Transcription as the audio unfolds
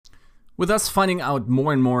With us finding out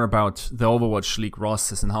more and more about the Overwatch League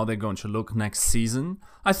rosters and how they're going to look next season,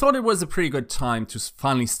 I thought it was a pretty good time to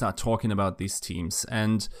finally start talking about these teams.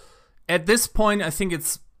 And at this point, I think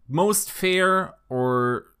it's most fair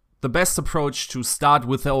or the best approach to start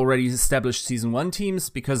with the already established Season 1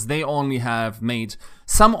 teams, because they only have made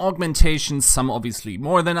some augmentations, some obviously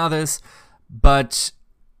more than others, but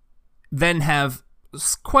then have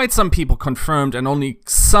quite some people confirmed and only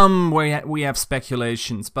some where we have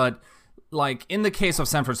speculations. But like in the case of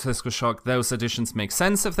San Francisco Shock, those additions make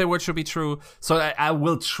sense if they were to be true, so I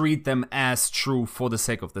will treat them as true for the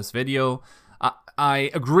sake of this video.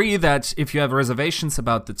 I agree that if you have reservations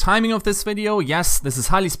about the timing of this video, yes, this is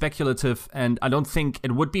highly speculative, and I don't think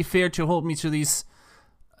it would be fair to hold me to these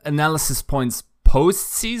analysis points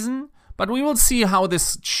post-season, but we will see how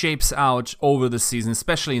this shapes out over the season,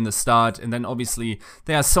 especially in the start, and then obviously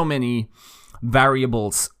there are so many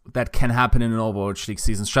variables that can happen in an Overwatch League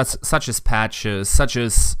season, such as patches, such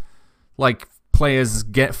as like players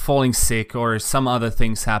falling sick or some other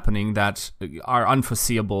things happening that are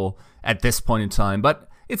unforeseeable at this point in time. But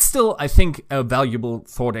it's still, I think, a valuable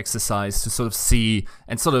thought exercise to sort of see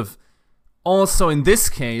and sort of also in this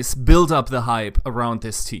case build up the hype around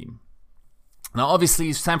this team. Now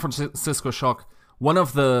obviously San Francisco Shock, one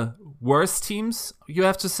of the worst teams, you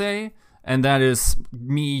have to say, and that is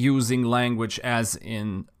me using language as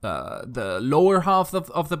in the lower half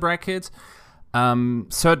of the bracket.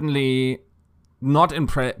 Certainly not in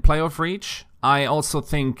playoff reach. I also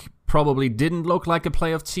think probably didn't look like a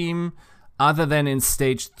playoff team other than in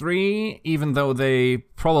stage 3, even though they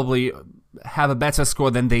probably have a better score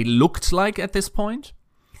than they looked like at this point.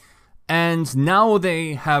 And now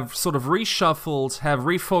they have sort of reshuffled, have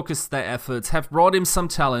refocused their efforts, have brought in some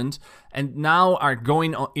talent, and now are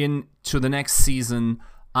going into the next season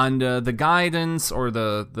under the guidance or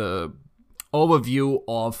the overview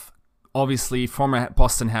of, obviously, former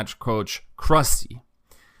Boston head coach Krusty.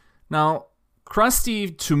 Now,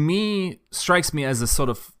 Krusty, to me, strikes me as a sort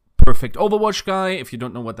of perfect Overwatch guy. If you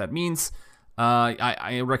don't know what that means,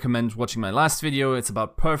 I recommend watching my last video. It's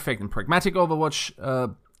about perfect and pragmatic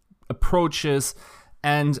Overwatch approaches,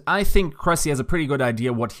 and I think Krusty has a pretty good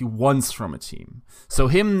idea what he wants from a team. So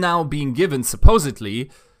him now being given, supposedly,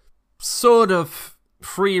 sort of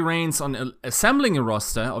free reins on assembling a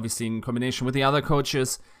roster, obviously in combination with the other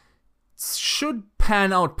coaches, should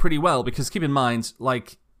pan out pretty well, because keep in mind,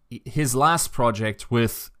 like, his last project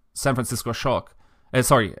with San Francisco Shock,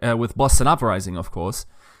 with Boston Uprising, of course,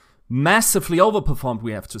 massively overperformed,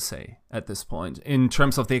 we have to say, at this point, in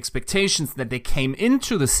terms of the expectations that they came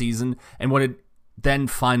into the season and what it then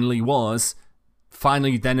finally was.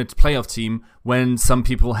 Finally, then a playoff team, when some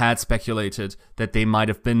people had speculated that they might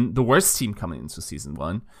have been the worst team coming into Season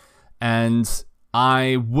 1. And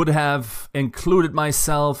I would have included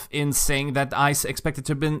myself in saying that I expected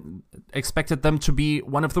them to be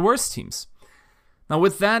one of the worst teams. Now,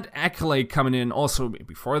 with that accolade coming in, also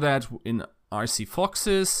before that, in RC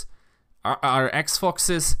Foxes, RX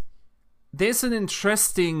Foxes, there's an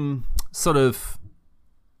interesting sort of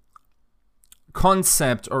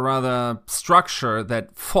concept, or rather structure,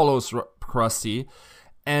 that follows Krusty.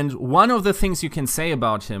 And one of the things you can say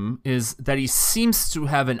about him is that he seems to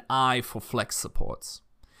have an eye for flex supports.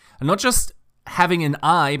 And not just having an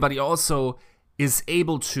eye, but he also is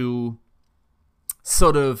able to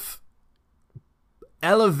sort of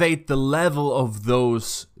elevate the level of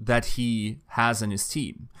those that he has in his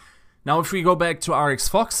team. Now, if we go back to RX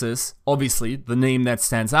Foxes, obviously the name that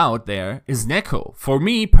stands out there is Neko. For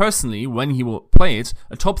me, personally, when he played,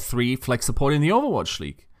 a top 3 flex support in the Overwatch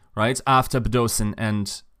League, right? After Bedosin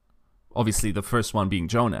and obviously the first one being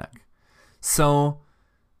Jonak. So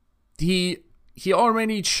he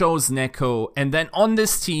already chose Neko, and then on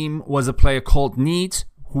this team was a player called Neat,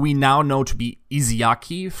 who we now know to be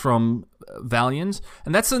Izayaki from Valiant,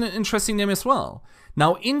 and that's an interesting name as well.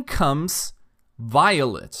 Now in comes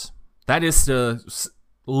Violet. That is the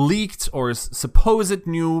leaked or supposed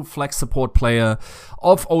new flex support player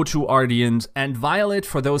of O2 Ardent. And Violet,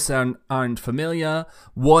 for those that aren't familiar,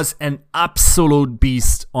 was an absolute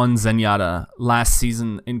beast on Zenyatta last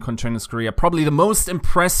season in Contenders Korea. Probably the most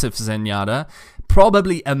impressive Zenyatta.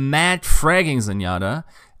 Probably a mad fragging Zenyatta.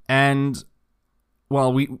 And,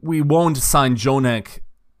 well, we won't assign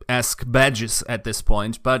Jonak-esque badges at this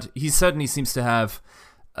point, but he certainly seems to have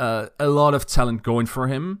a lot of talent going for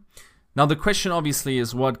him. Now, the question obviously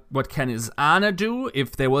is what can his Ana do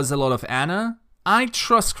if there was a lot of Ana? I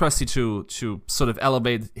trust Krusty to sort of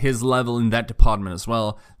elevate his level in that department as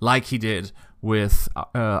well, like he did with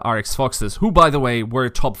RX Foxes, who, by the way, were a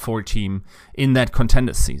top 4 team in that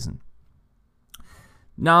contender season.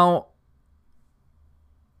 Now,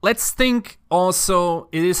 let's think also,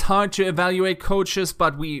 it is hard to evaluate coaches,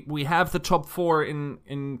 but we have the top 4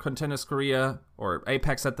 in Contenders Korea, or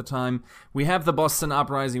Apex at the time. We have the Boston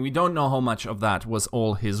Uprising. We don't know how much of that was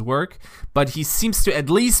all his work, but he seems to at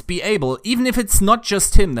least be able, even if it's not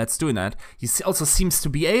just him that's doing that, he also seems to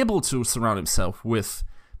be able to surround himself with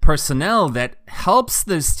personnel that helps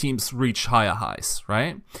these teams reach higher highs,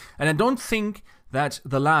 right? And I don't think that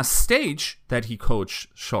the last stage that he coached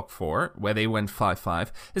Shock for, where they went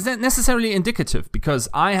 5-5, is not necessarily indicative, because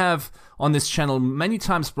I have on this channel many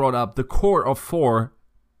times brought up the core of 4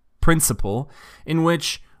 principle, in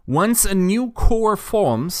which once a new core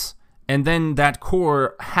forms and then that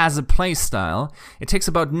core has a play style, it takes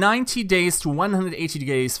about 90 days to 180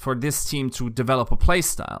 days for this team to develop a play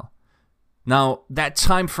style. Now, that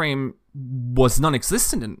time frame was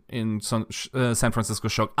non-existent in San Francisco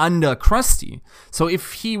Shock under Krusty. So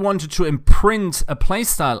if he wanted to imprint a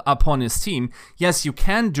playstyle upon his team, yes, you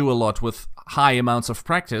can do a lot with high amounts of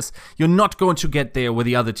practice. You're not going to get there where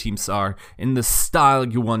the other teams are in the style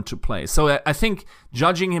you want to play. So I think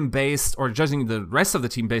judging him based, or judging the rest of the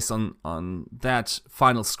team based on that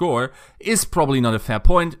final score, is probably not a fair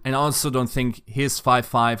point. And I also don't think his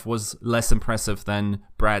 5-5 was less impressive than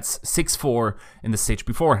Brad's 6-4 in the stage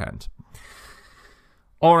beforehand.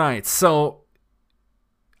 All right, so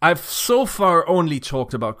I've so far only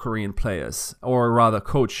talked about Korean players, or rather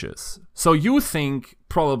coaches. So you think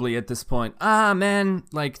probably at this point, man,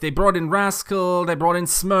 like they brought in Rascal, they brought in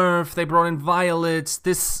Smurf, they brought in Violet,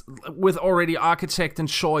 this with already Architect and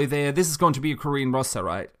Choi there, this is going to be a Korean roster,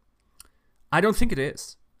 right? I don't think it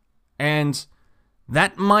is. And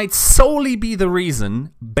that might solely be the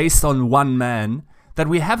reason, based on one man, that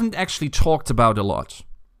we haven't actually talked about a lot,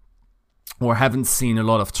 or haven't seen a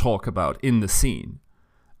lot of talk about in the scene,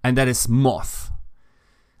 and that is Moth.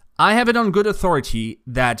 I have it on good authority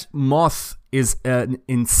that Moth is an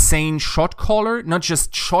insane shot caller, not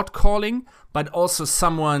just shot calling, but also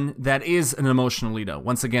someone that is an emotional leader.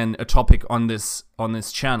 Once again, a topic on this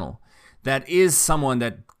channel. That is someone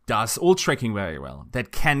that does ult tracking very well,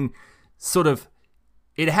 that can sort of,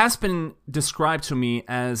 it has been described to me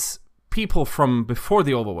as people from before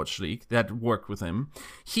the Overwatch League that worked with him.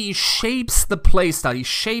 He shapes the playstyle, he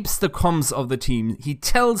shapes the comms of the team. He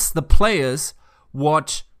tells the players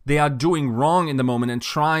what they are doing wrong in the moment and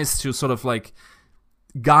tries to sort of like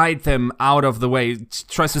guide them out of the way,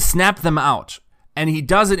 tries to snap them out. And he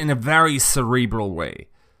does it in a very cerebral way.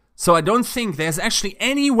 So I don't think there's actually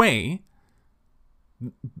any way,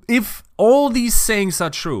 if all these sayings are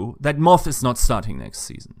true, that Moth is not starting next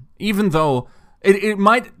season. Even though it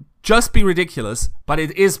might just be ridiculous, but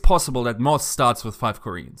it is possible that Moth starts with 5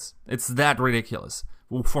 Koreans. It's that ridiculous,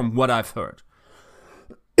 from what I've heard.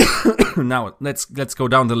 Now, let's go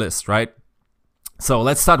down the list, right? So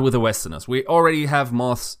let's start with the Westerners. We already have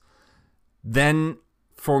Moths. Then,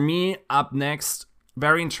 for me, up next,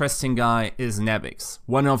 very interesting guy is Nevix.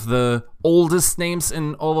 One of the oldest names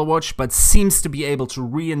in Overwatch, but seems to be able to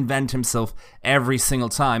reinvent himself every single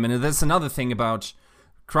time. And that's another thing about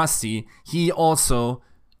Krusty. He also,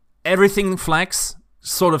 everything flex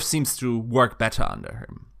sort of seems to work better under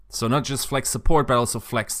him. So not just flex support, but also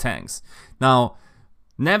flex tanks. Now,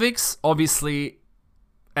 Nevix, obviously,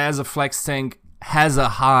 as a flex tank,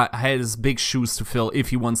 has big shoes to fill if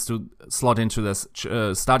he wants to slot into this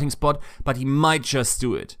starting spot, but he might just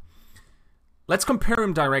do it. Let's compare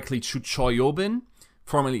him directly to Choi Yobin,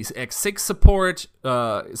 formerly X6 support.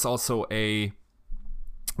 Is also a...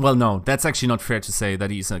 Well, no, that's actually not fair to say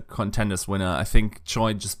that he's a Contenders winner. I think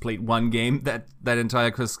Choi just played one game that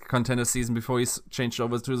entire Contenders season before he changed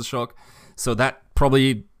over to the Shock. So that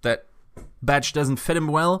badge doesn't fit him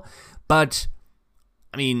well. But,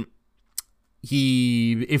 I mean,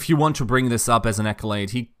 if you want to bring this up as an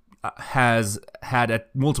accolade, he has had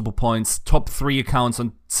at multiple points top 3 accounts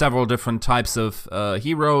on several different types of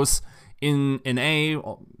heroes. In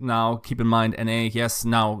NA, now keep in mind NA, yes,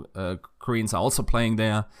 now Koreans are also playing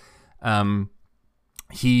there.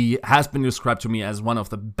 He has been described to me as one of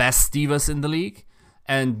the best divas in the league.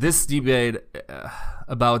 And this debate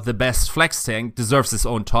about the best flex tank deserves its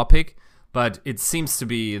own topic. But it seems to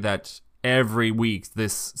be that every week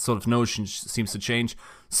this sort of notion seems to change.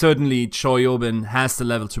 Certainly Choi Yobin has the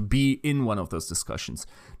level to be in one of those discussions.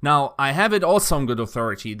 Now, I have it also on good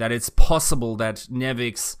authority that it's possible that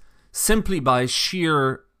Nevix, simply by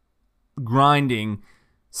sheer grinding,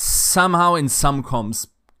 somehow in some comms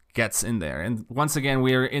gets in there. And once again,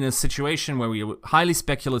 we're in a situation where we're highly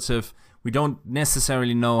speculative. We don't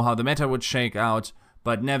necessarily know how the meta would shake out,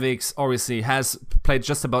 but Nevix obviously has played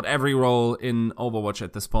just about every role in Overwatch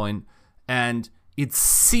at this point, and it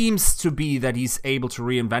seems to be that he's able to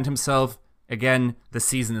reinvent himself. again, the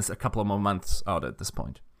season is a couple of more months out at this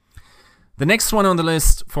point. The next one on the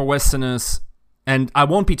list for Westerners, and I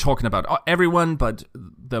won't be talking about everyone, but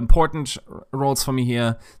the important roles for me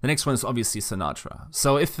here, the next one is obviously Sinatraa.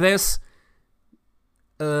 So if there's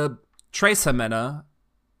a Tracer meta,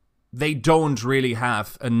 they don't really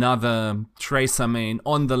have another Tracer main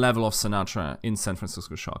on the level of Sinatraa in San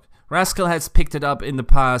Francisco Shock. Rascal has picked it up in the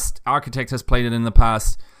past. Architect has played it in the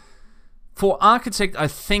past. For Architect, I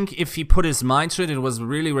think if he put his mind to it, it was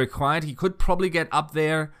really required. He could probably get up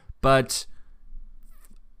there, but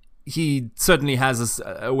he certainly has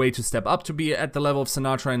a way to step up to be at the level of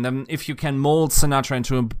Sinatraa. And then if you can mold Sinatraa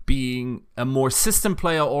into being a more system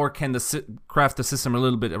player or can craft the system a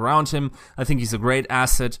little bit around him, I think he's a great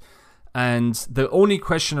asset. And the only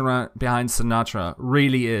question behind Sinatraa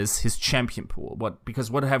really is his champion pool.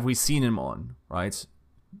 Because what have we seen him on, right?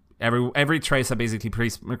 Every Tracer basically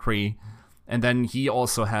Priest McCree, and then he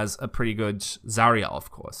also has a pretty good Zarya,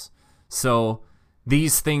 of course. So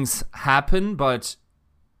these things happen, but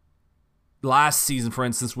last season, for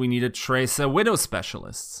instance, we needed Tracer Widow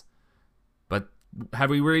specialists. But have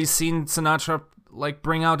we really seen Sinatraa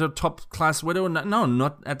bring out a top class Widow? No,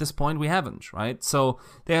 not at this point. We haven't, right? So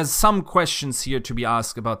there's some questions here to be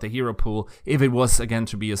asked about the hero pool. If it was again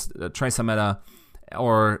to be a Tracer meta,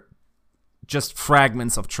 or just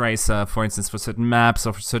fragments of Tracer, for instance, for certain maps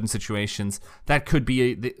or for certain situations, that could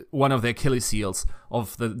be one of the Achilles heels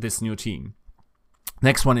of this new team.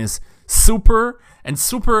 Next one is Super, and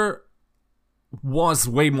Super was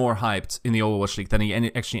way more hyped in the Overwatch League than he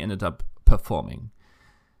actually ended up performing.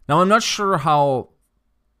 Now, I'm not sure how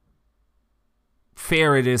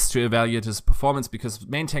fair it is to evaluate his performance because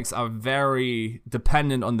main tanks are very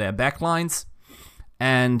dependent on their backlines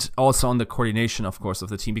and also on the coordination, of course, of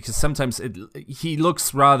the team, because sometimes he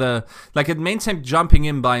looks rather like a main tank jumping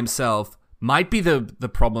in by himself might be the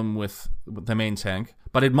problem with the main tank,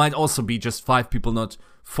 but it might also be just 5 people not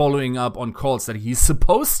following up on calls that he's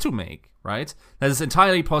supposed to make. Right? That is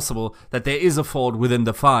entirely possible that there is a fault within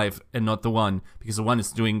the 5 and not the 1, because the 1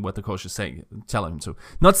 is doing what the coach is telling him to.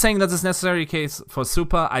 Not saying that is necessarily the case for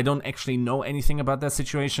Super. I don't actually know anything about that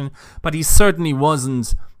situation, but he certainly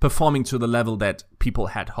wasn't performing to the level that people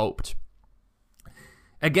had hoped.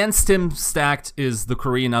 Against him stacked is the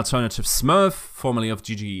Korean alternative Smurf, formerly of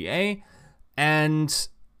GGEA, and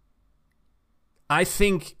I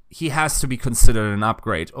think he has to be considered an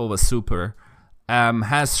upgrade over Super.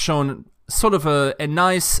 Has shown sort of a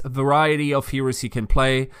nice variety of heroes he can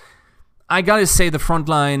play. I gotta say the front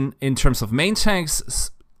line in terms of main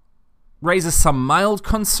tanks raises some mild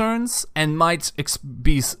concerns and might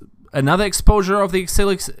be another exposure of the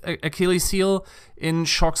Achilles heel in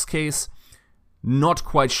Shock's case. Not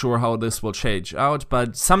quite sure how this will change out,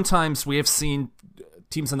 but sometimes we have seen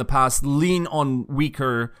teams in the past lean on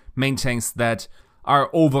weaker main tanks that are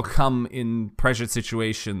overcome in pressured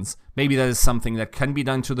situations. Maybe that is something that can be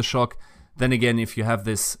done to the Shock. Then again, if you have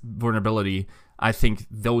this vulnerability, I think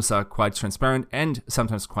those are quite transparent and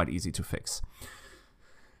sometimes quite easy to fix.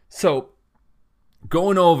 So,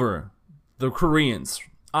 going over the Koreans,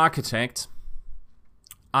 Architect,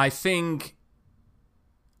 I think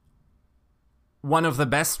one of the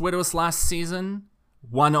best Widows last season,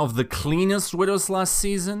 one of the cleanest Widows last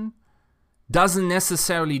season, doesn't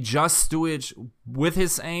necessarily just do it with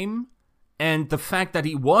his aim, and the fact that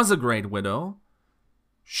he was a great Widow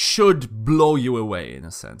should blow you away in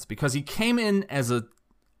a sense, because he came in as a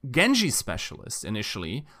Genji specialist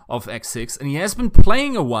initially of X6, and he has been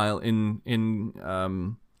playing a while in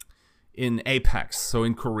Apex, so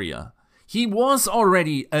in Korea. He was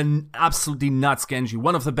already an absolutely nuts Genji,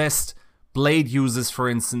 one of the best Blade users, for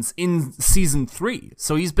instance, in Season 3.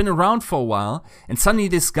 So he's been around for a while, and suddenly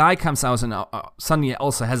this guy comes out and suddenly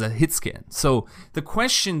also has a hit scan. So the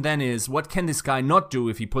question then is, what can this guy not do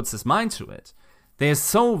if he puts his mind to it? There's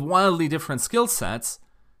so wildly different skill sets.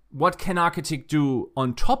 What can Architect do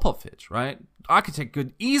on top of it, right? Architect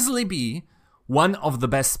could easily be one of the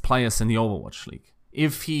best players in the Overwatch League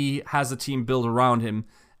if he has a team built around him.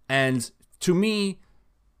 And to me,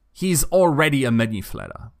 he's already a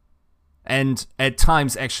mini-flatter. And at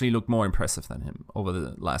times actually looked more impressive than him over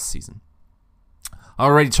the last season. I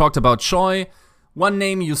already talked about Choi. One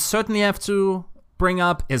name you certainly have to bring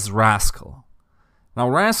up is Rascal. Now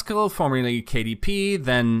Rascal, formerly KDP,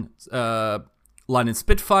 then London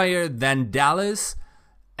Spitfire, then Dallas,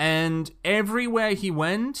 and everywhere he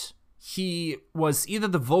went, he was either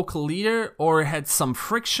the vocal leader or had some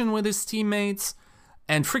friction with his teammates.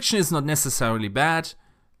 And friction is not necessarily bad,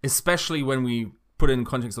 especially when we put it in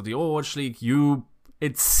context of the Overwatch League.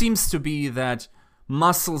 It seems to be that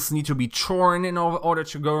muscles need to be torn in order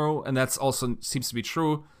to grow, and that's also seems to be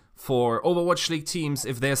true for Overwatch League teams.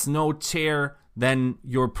 If there's no tear, then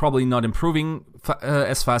you're probably not improving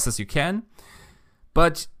as fast as you can.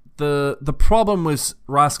 But the problem with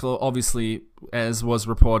Rascal, obviously, as was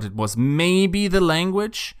reported, was maybe the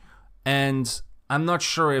language. And I'm not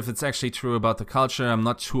sure if it's actually true about the culture. I'm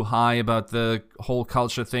not too high about the whole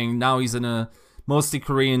culture thing. Now he's in a mostly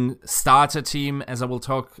Korean starter team, as I will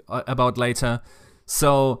talk about later.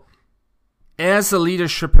 So as a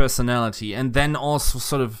leadership personality, and then also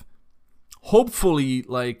sort of hopefully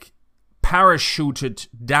like parachuted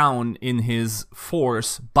down in his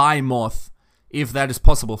force by Moth, if that is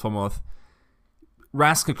possible for Moth,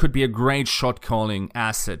 Rascal could be a great shot calling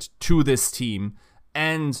asset to this team,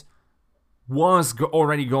 and was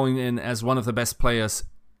already going in as one of the best players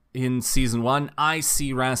in Season 1. I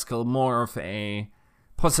see Rascal more of a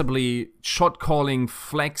possibly shot calling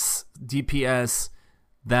flex DPS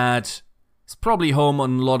that is probably home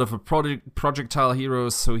on a lot of projectile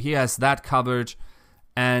heroes, so he has that covered.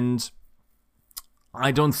 And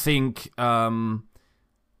I don't think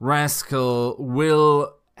Rascal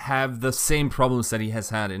will have the same problems that he has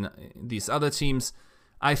had in these other teams.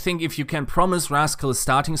 I think if you can promise Rascal a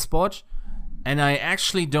starting spot, and I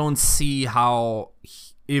actually don't see how,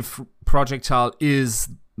 if projectile is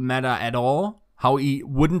meta at all, how he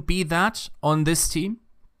wouldn't be that on this team.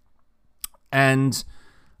 And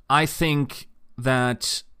I think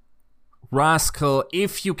that Rascal,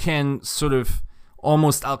 if you can sort of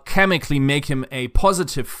almost alchemically make him a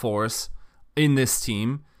positive force in this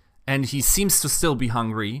team, and he seems to still be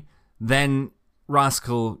hungry, then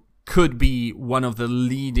Rascal could be one of the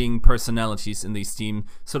leading personalities in this team,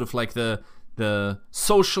 sort of like the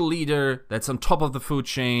social leader that's on top of the food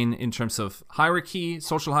chain in terms of hierarchy,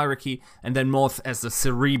 social hierarchy, and then Moth as the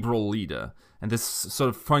cerebral leader. And this sort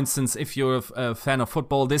of, for instance, if you're a fan of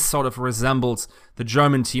football, this sort of resembles the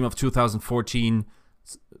German team of 2014.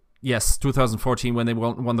 Yes, 2014, when they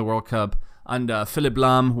won the World Cup under Philipp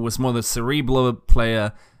Lahm, who was more the cerebral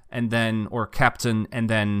player, and then, or captain,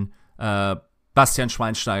 and then Bastian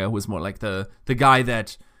Schweinsteiger, who was more like the guy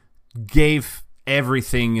that gave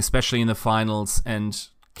everything, especially in the finals, and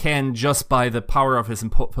can, just by the power of his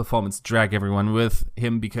performance, drag everyone with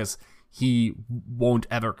him because he won't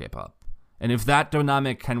ever give up. And if that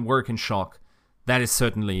dynamic can work in Shock, that is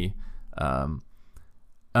certainly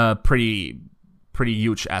a pretty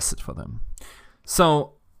huge asset for them.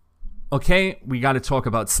 So, okay, we got to talk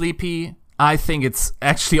about Sleepy. I think it's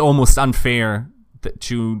actually almost unfair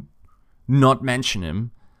to not mention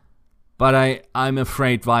him, but I'm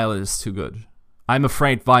afraid Violet is too good. I'm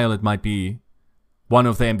afraid Violet might be one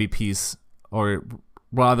of the MVPs, or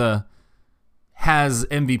rather has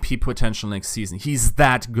MVP potential next season. He's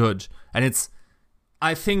that good. And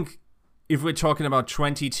I think if we're talking about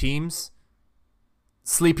 20 teams,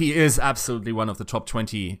 Sleepy is absolutely one of the top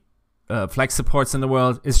 20 flex supports in the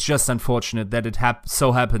world. It's just unfortunate that it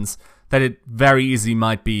so happens that it very easily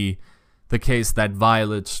might be the case that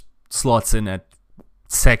Violet slots in at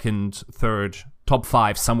second, third, top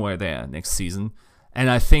 5, somewhere there next season. And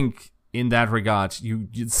I think in that regard,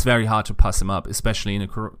 it's very hard to pass him up, especially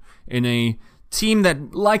in a team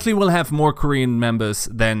that likely will have more Korean members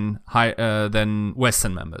than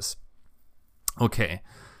Western members. Okay.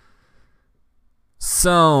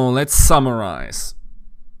 So let's summarize.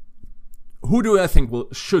 Who do I think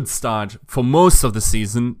should start for most of the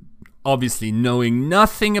season? Obviously, knowing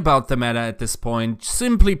nothing about the meta at this point,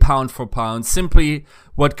 simply pound for pound, simply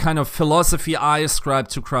what kind of philosophy I ascribe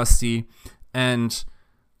to Krusty, and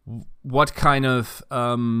what kind of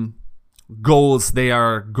goals they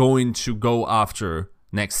are going to go after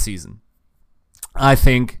next season. I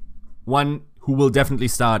think one who will definitely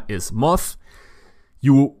start is Moth.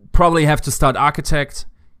 You probably have to start Architect.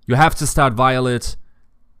 You have to start Violet.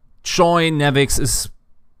 Choi, Nevix is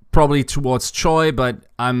probably towards Choi, but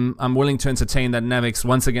I'm willing to entertain that Nevix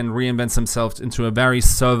once again reinvents himself into a very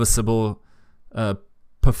serviceable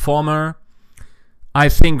performer. I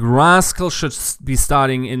think Rascal should be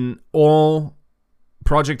starting in all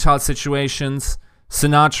projectile situations.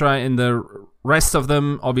 Sinatra in the rest of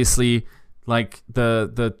them, obviously, like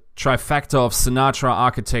the trifecta of Sinatra,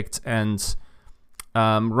 Architect, and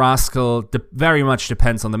Rascal very much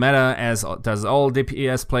depends on the meta, as does all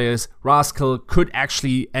DPS players. Rascal could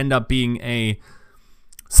actually end up being a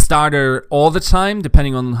starter all the time,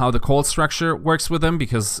 depending on how the call structure works with them,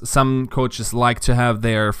 because some coaches like to have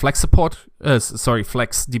their flex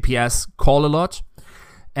DPS call a lot.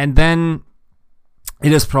 And then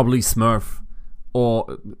it is probably Smurf,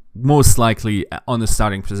 or most likely on the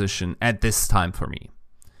starting position at this time for me.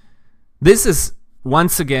 This is,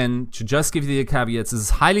 once again, to just give you the caveats, this is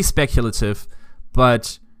highly speculative,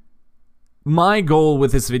 but my goal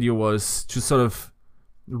with this video was to sort of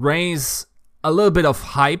raise a little bit of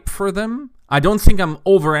hype for them. I don't think I'm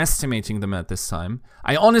overestimating them at this time.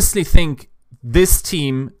 I honestly think this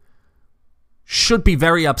team should be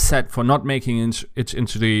very upset for not making it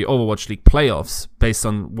into the Overwatch League playoffs based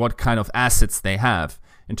on what kind of assets they have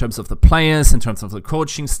in terms of the players, in terms of the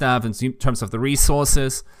coaching staff, in terms of the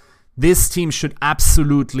resources. This team should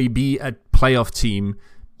absolutely be a playoff team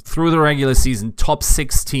through the regular season, top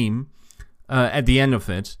 6 team at the end of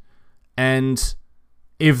it. And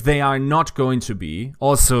if they are not going to be,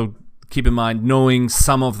 also keep in mind, knowing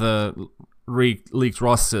some of the leaked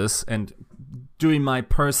rosters and doing my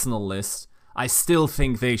personal list, I still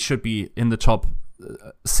think they should be in the top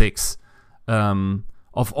 6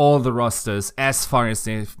 of all the rosters as far as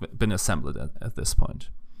they've been assembled at this point.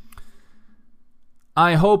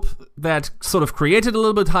 I hope that sort of created a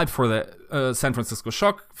little bit hype for the San Francisco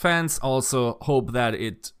Shock fans. Also hope that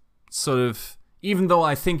it sort of, even though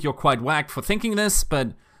I think you're quite whack for thinking this,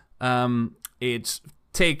 but it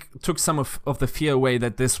took some of the fear away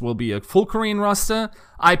that this will be a full Korean roster.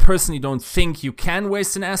 I personally don't think you can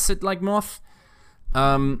waste an asset like Moth.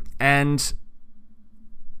 And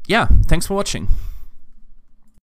yeah, thanks for watching.